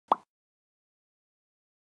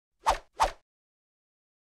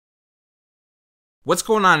What's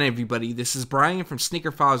going on, everybody? This is Brian from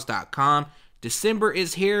SneakerFiles.com. December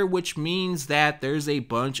is here, which means that there's a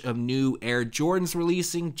bunch of new Air Jordans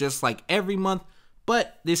releasing, just like every month,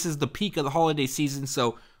 but this is the peak of the holiday season,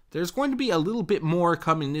 so there's going to be a little bit more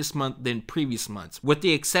coming this month than previous months, with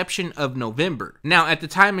the exception of November. Now, at the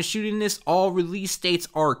time of shooting this, all release dates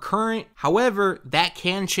are current. However, that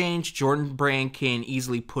can change. Jordan Brand can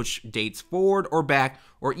easily push dates forward or back,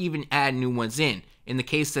 or even add new ones in. In the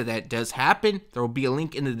case that does happen, there will be a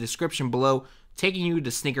link in the description below taking you to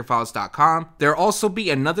SneakerFiles.com. There will also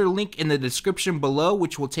be another link in the description below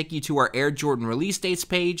which will take you to our Air Jordan release dates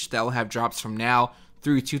page that will have drops from now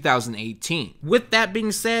through 2018. With that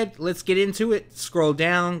being said, let's get into it. Scroll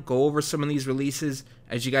down, go over some of these releases.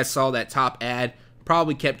 As you guys saw, that top ad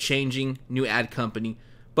probably kept changing, new ad company.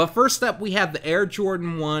 But first up, we have the Air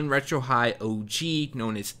Jordan 1 Retro High OG,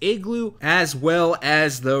 known as Igloo, as well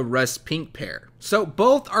as the Rust Pink pair. So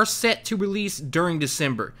both are set to release during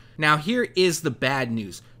December. Now here is the bad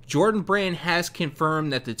news. Jordan Brand has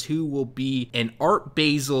confirmed that the two will be an Art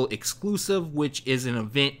Basel exclusive, which is an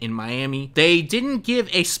event in Miami. They didn't give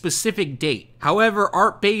a specific date. However,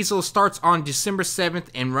 Art Basel starts on December 7th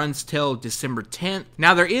and runs till December 10th.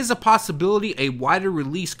 Now, there is a possibility a wider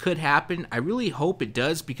release could happen. I really hope it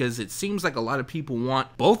does because it seems like a lot of people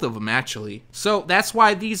want both of them, actually. So that's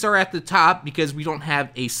why these are at the top, because we don't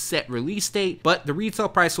have a set release date, but the retail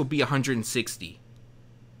price will be $160.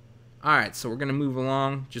 Alright, so we're going to move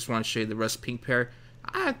along. Just want to show you the Rust Pink pair.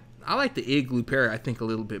 I like the Igloo pair, I think, a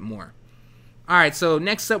little bit more. Alright, so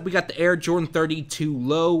next up we got the Air Jordan 32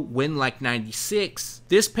 Low Win Like 96.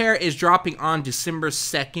 This pair is dropping on December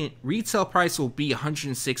 2nd. Retail price will be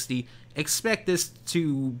 $160. Expect this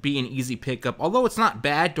to be an easy pickup. Although it's not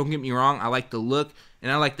bad, don't get me wrong, I like the look.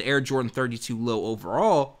 And I like the Air Jordan 32 Low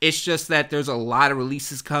overall. It's just that there's a lot of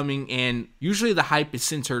releases coming, and usually the hype is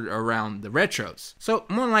centered around the retros. So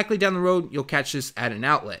more than likely down the road, you'll catch this at an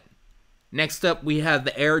outlet. Next up, we have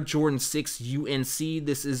the Air Jordan 6 UNC.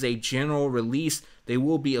 This is a general release. They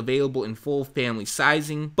will be available in full family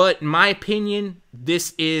sizing. But in my opinion,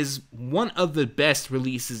 this is one of the best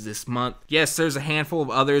releases this month. Yes, there's a handful of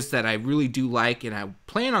others that I really do like and I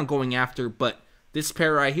plan on going after, but this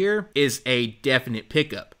pair right here is a definite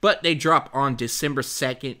pickup. But they drop on December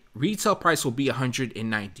 2nd. Retail price will be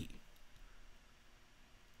 $190.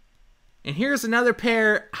 And here's another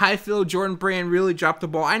pair. I feel Jordan Brand really dropped the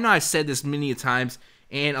ball. I know I've said this many times,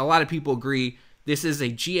 and a lot of people agree. This is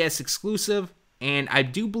a GS exclusive, and I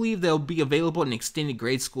do believe they'll be available in extended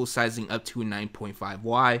grade school sizing up to a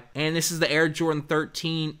 9.5Y. And this is the Air Jordan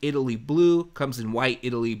 13 Italy Blue. Comes in white,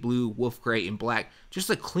 Italy Blue, wolf gray, and black.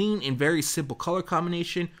 Just a clean and very simple color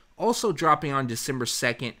combination. Also dropping on December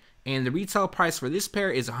 2nd. And the retail price for this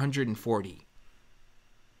pair is $140.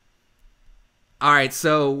 Alright,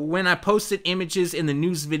 so when I posted images in the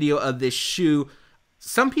news video of this shoe,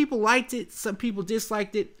 some people liked it, some people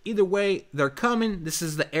disliked it. Either way, they're coming. This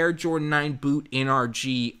is the Air Jordan 9 Boot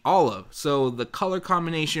NRG Olive. So the color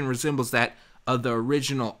combination resembles that of the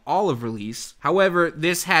original Olive release. However,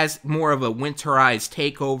 this has more of a winterized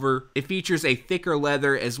takeover. It features a thicker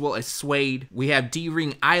leather as well as suede. We have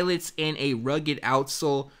D-ring eyelets and a rugged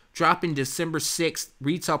outsole. Dropping December 6th,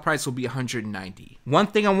 retail price will be $190. One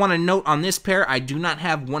thing I want to note on this pair, I do not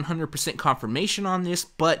have 100% confirmation on this,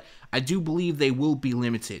 but I do believe they will be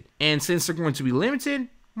limited. And since they're going to be limited,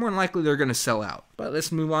 more than likely they're going to sell out. But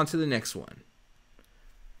let's move on to the next one.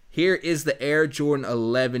 Here is the Air Jordan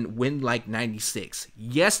 11 Win Like 96.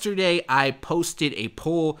 Yesterday, I posted a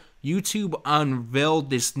poll. YouTube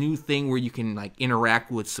unveiled this new thing where you can like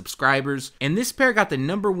interact with subscribers. And this pair got the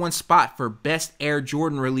 #1 spot for best Air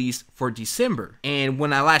Jordan release for December. And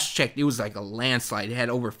when I last checked, it was like a landslide. It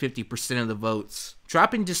had over 50% of the votes.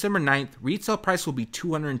 Dropping December 9th, retail price will be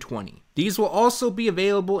 $220. These will also be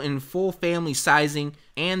available in full family sizing,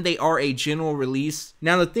 and they are a general release.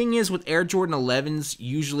 Now the thing is with Air Jordan 11s,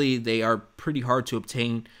 usually they are pretty hard to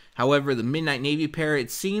obtain. However, the Midnight Navy pair,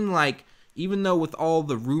 it seemed like even though with all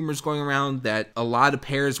the rumors going around that a lot of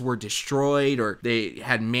pairs were destroyed or they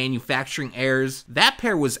had manufacturing errors, that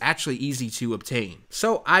pair was actually easy to obtain.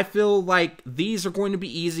 So I feel like these are going to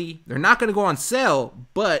be easy. They're not going to go on sale,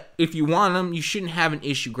 but if you want them, you shouldn't have an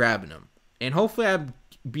issue grabbing them. And hopefully I'll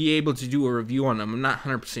be able to do a review on them. I'm not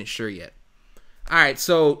 100% sure yet. Alright,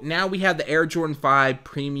 so now we have the Air Jordan 5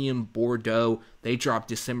 Premium Bordeaux. They dropped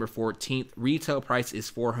December 14th. Retail price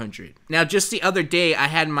is $400. Now, just the other day, I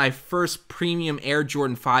had my first Premium Air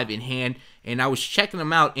Jordan 5 in hand, and I was checking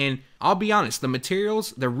them out, and I'll be honest, the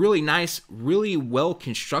materials, they're really nice, really well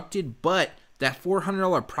constructed, but that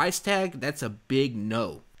 $400 price tag, that's a big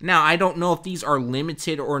no. Now, I don't know if these are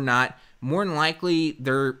limited or not. More than likely,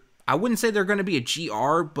 I wouldn't say they're going to be a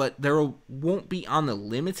GR, but there won't be on the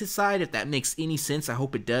limited side, if that makes any sense. I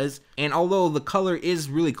hope it does. And although the color is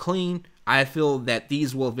really clean, I feel that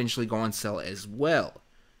these will eventually go on sale as well.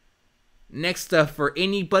 Next up, for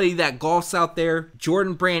anybody that golfs out there,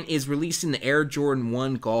 Jordan Brand is releasing the Air Jordan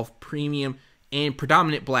 1 Golf Premium in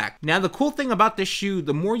predominant black. Now, the cool thing about this shoe,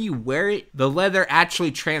 the more you wear it, the leather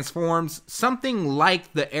actually transforms, something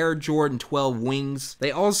like the Air Jordan 12 Wings.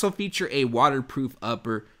 They also feature a waterproof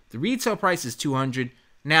upper. The retail price is $200.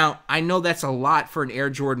 Now, I know that's a lot for an Air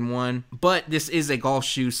Jordan 1, but this is a golf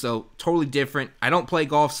shoe, so totally different. I don't play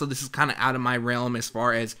golf, so this is kind of out of my realm as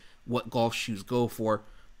far as what golf shoes go for.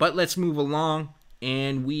 But let's move along,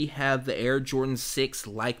 and we have the Air Jordan 6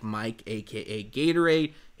 Like Mike, aka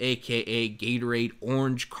Gatorade, aka Gatorade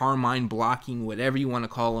Orange, Carmine Blocking, whatever you want to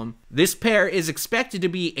call them. This pair is expected to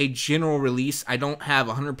be a general release. I don't have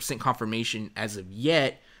 100% confirmation as of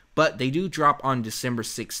yet, but they do drop on December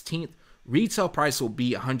 16th. Retail price will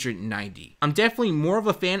be $190. I'm definitely more of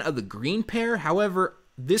a fan of the green pair. However,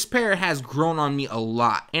 this pair has grown on me a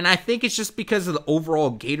lot, and I think it's just because of the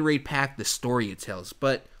overall Gatorade pack, the story it tells.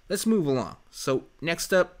 But let's move along. So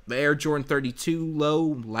next up, the Air Jordan 32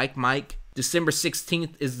 Low Like Mike. December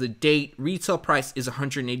 16th is the date. Retail price is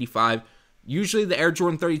 $185. Usually the Air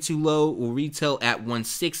Jordan 32 Low will retail at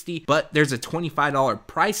 $160, but there's a $25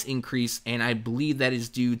 price increase, and I believe that is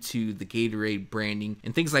due to the Gatorade branding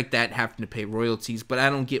and things like that having to pay royalties. But I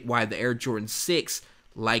don't get why the Air Jordan 6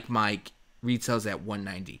 Like Mike retails at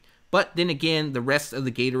 $190. But then again, the rest of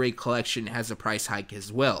the Gatorade collection has a price hike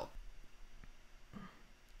as well.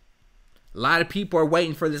 A lot of people are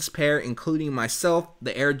waiting for this pair, including myself,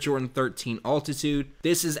 the Air Jordan 13 Altitude.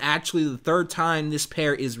 This is actually the third time this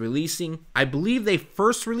pair is releasing. I believe they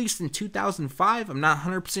first released in 2005. I'm not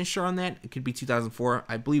 100% sure on that. It could be 2004.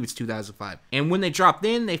 I believe it's 2005. And when they dropped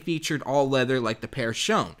in, they featured all leather like the pair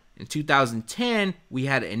shown. In 2010, we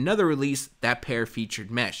had another release. That pair featured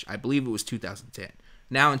mesh. I believe it was 2010.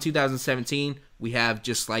 Now in 2017, we have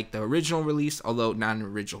just like the original release, although not an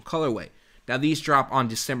original colorway. Now these drop on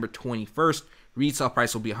December 21st. Retail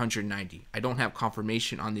price will be $190. I don't have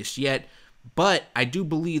confirmation on this yet, but I do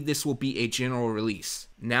believe this will be a general release.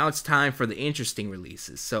 Now it's time for the interesting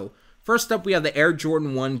releases. So first up, we have the Air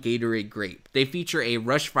Jordan 1 Gatorade Grape. They feature a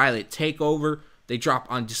Rush Violet Takeover. They drop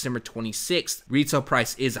on December 26th. Retail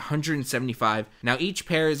price is $175. Now each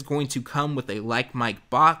pair is going to come with a Like Mike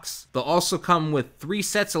box. They'll also come with 3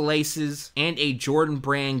 sets of laces and a Jordan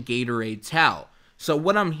Brand Gatorade towel. So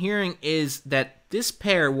what I'm hearing is that this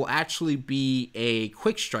pair will actually be a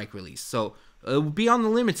quick strike release. So it will be on the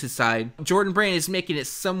limited side. Jordan Brand is making it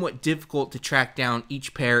somewhat difficult to track down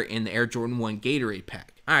each pair in the Air Jordan 1 Gatorade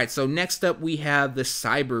pack. Alright, so next up we have the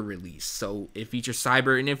Cyber release. So it features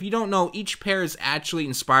Cyber, and if you don't know, each pair is actually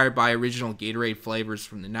inspired by original Gatorade flavors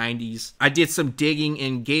from the 90s. I did some digging,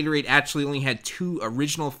 and Gatorade actually only had 2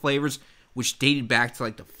 original flavors, which dated back to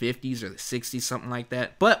like the 50s or the 60s, something like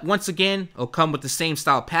that. But once again, it'll come with the same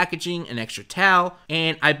style packaging, an extra towel,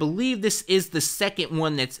 and I believe this is the second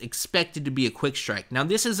one that's expected to be a quick strike. Now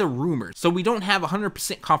this is a rumor, so we don't have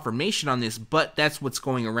 100% confirmation on this, but that's what's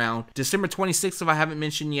going around. December 26th, if I haven't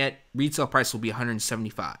mentioned yet, retail price will be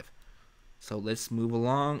 $175. So let's move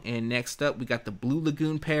along, and next up we got the Blue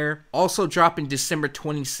Lagoon pair, also dropping December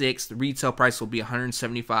 26th. The retail price will be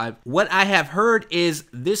 $175. What I have heard is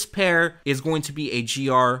this pair is going to be a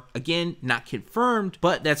GR. Again, not confirmed,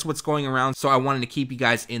 but that's what's going around, so I wanted to keep you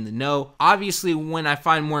guys in the know. Obviously, when I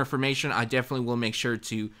find more information, I definitely will make sure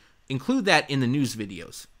to include that in the news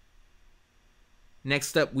videos.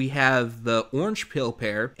 Next up, we have the Orange Pill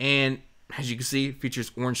pair, and as you can see, it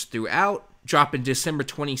features orange throughout. Dropping December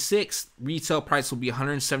 26th, retail price will be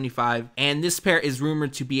 $175, and this pair is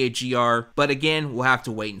rumored to be a GR, but again, we'll have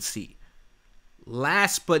to wait and see.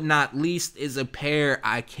 Last but not least is a pair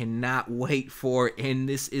I cannot wait for, and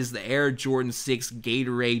this is the Air Jordan 6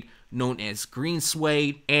 Gatorade, known as Green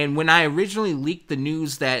Suede. And when I originally leaked the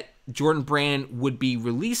news that Jordan Brand would be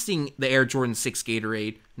releasing the Air Jordan 6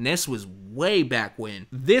 Gatorade, and this was way back when,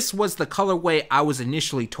 this was the colorway I was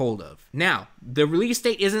initially told of. Now, the release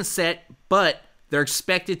date isn't set, but they're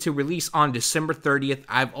expected to release on December 30th.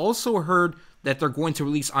 I've also heard that they're going to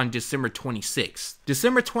release on December 26th.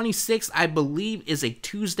 December 26th, I believe, is a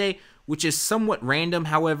Tuesday, which is somewhat random.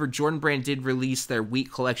 However, Jordan Brand did release their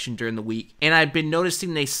week collection during the week, and I've been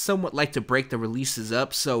noticing they somewhat like to break the releases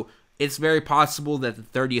up, so it's very possible that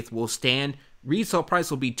the 30th will stand. Retail price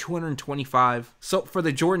will be $225. So for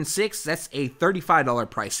the Jordan 6, that's a $35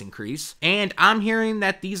 price increase. And I'm hearing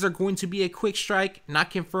that these are going to be a quick strike,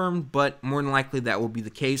 not confirmed, but more than likely that will be the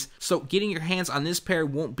case. So getting your hands on this pair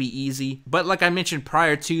won't be easy. But like I mentioned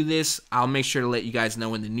prior to this, I'll make sure to let you guys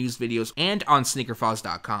know in the news videos and on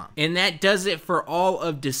SneakerFiles.com. And that does it for all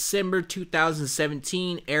of December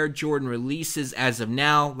 2017 Air Jordan releases as of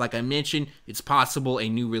now. Like I mentioned, it's possible a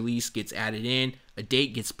new release gets added in, a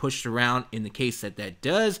date gets pushed around. In the case that that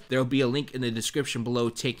does, there will be a link in the description below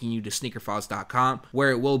taking you to SneakerFiles.com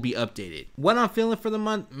where it will be updated. What I'm feeling for the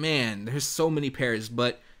month, man, there's so many pairs,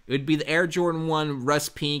 but it would be the Air Jordan 1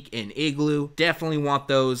 Rust Pink and Igloo. Definitely want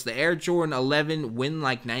those. The Air Jordan 11 Win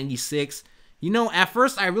Like 96. You know, at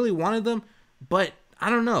first I really wanted them, but I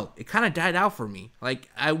don't know, it kind of died out for me. Like,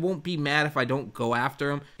 I won't be mad if I don't go after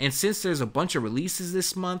them. And since there's a bunch of releases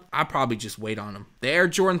this month, I'll probably just wait on them. The Air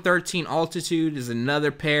Jordan 13 Altitude is another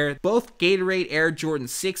pair. Both Gatorade Air Jordan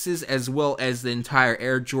 6s as well as the entire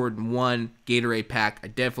Air Jordan 1 Gatorade pack. I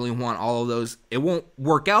definitely want all of those. It won't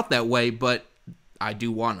work out that way, but I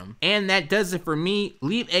do want them. And that does it for me.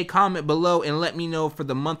 Leave a comment below and let me know for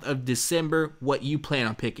the month of December what you plan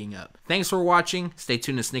on picking up. Thanks for watching. Stay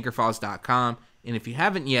tuned to SneakerFiles.com. And if you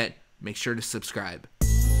haven't yet, make sure to subscribe.